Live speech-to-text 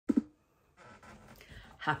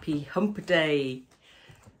Happy Hump Day.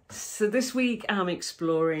 So this week I'm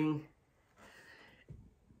exploring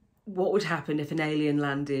what would happen if an alien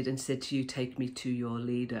landed and said to you, take me to your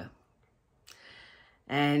leader.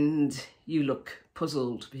 And you look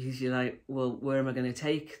puzzled because you're like, well, where am I going to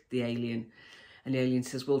take the alien? And the alien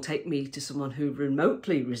says, well, take me to someone who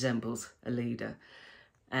remotely resembles a leader.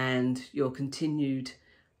 And your continued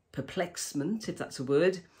perplexment, if that's a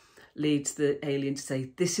word, leads the alien to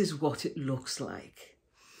say, this is what it looks like.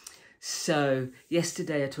 So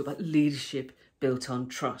yesterday I talked about leadership built on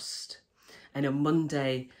trust. And on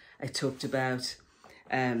Monday I talked about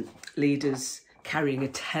leaders carrying a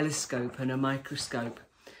telescope and a microscope.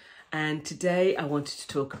 And today I wanted to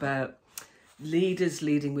talk about leaders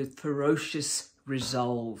leading with ferocious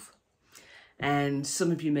resolve. And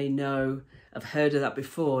some of you may know, I've heard of that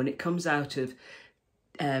before, and it comes out of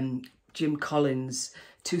Jim Collins'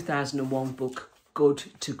 2001 book, Good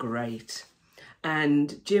to Great.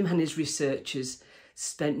 And Jim and his researchers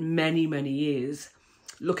spent many, many years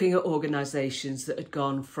looking at organisations that had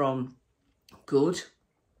gone from good,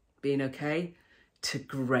 being okay, to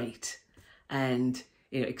great, and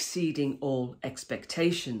exceeding all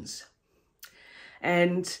expectations.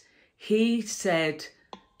 And he said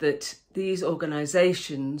that these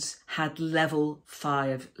organisations had level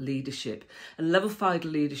 5 leadership. And level 5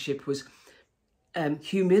 leadership was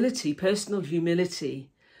humility, personal humility,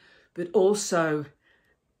 but also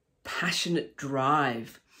passionate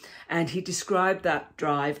drive. And he described that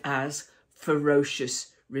drive as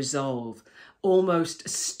ferocious resolve, almost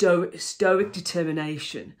stoic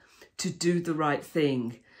determination to do the right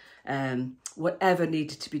thing, whatever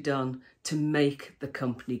needed to be done to make the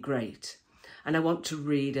company great. And I want to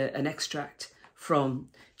read an extract from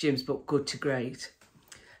Jim's book, Good to Great.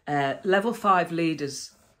 Level 5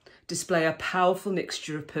 leaders display a powerful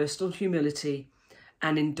mixture of personal humility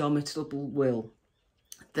and indomitable will.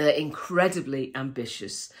 They're incredibly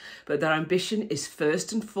ambitious, but their ambition is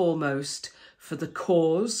first and foremost for the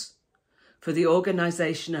cause, for the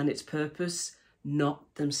organisation and its purpose,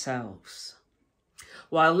 not themselves.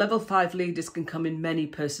 While level 5 leaders can come in many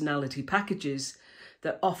personality packages,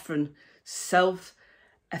 they're often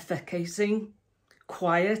self-effacing,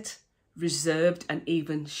 quiet, reserved, and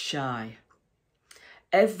even shy.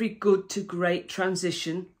 Every good to great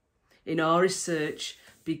transition in our research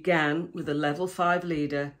began with a level 5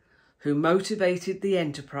 leader who motivated the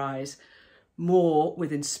enterprise more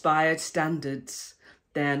with inspired standards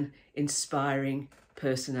than inspiring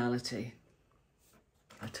personality.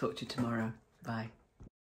 I'll talk to you tomorrow. Bye.